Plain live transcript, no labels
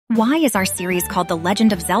Why is our series called The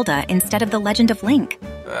Legend of Zelda instead of The Legend of Link?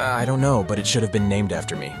 I don't know, but it should have been named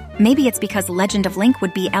after me. Maybe it's because Legend of Link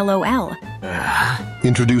would be LOL.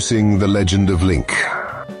 Introducing the Legend of Link,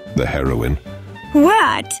 the heroine,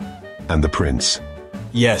 What? and the prince.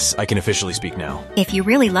 Yes, I can officially speak now. If you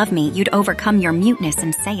really love me, you'd overcome your muteness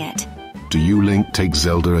and say it. Do you, Link, take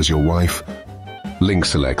Zelda as your wife? Link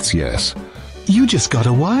selects yes. You just got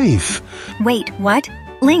a wife! Wait, what?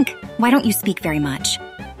 Link, why don't you speak very much?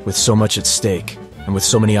 With so much at stake, and with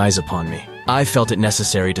so many eyes upon me, I felt it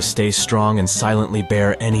necessary to stay strong and silently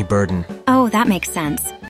bear any burden. Oh, that makes sense.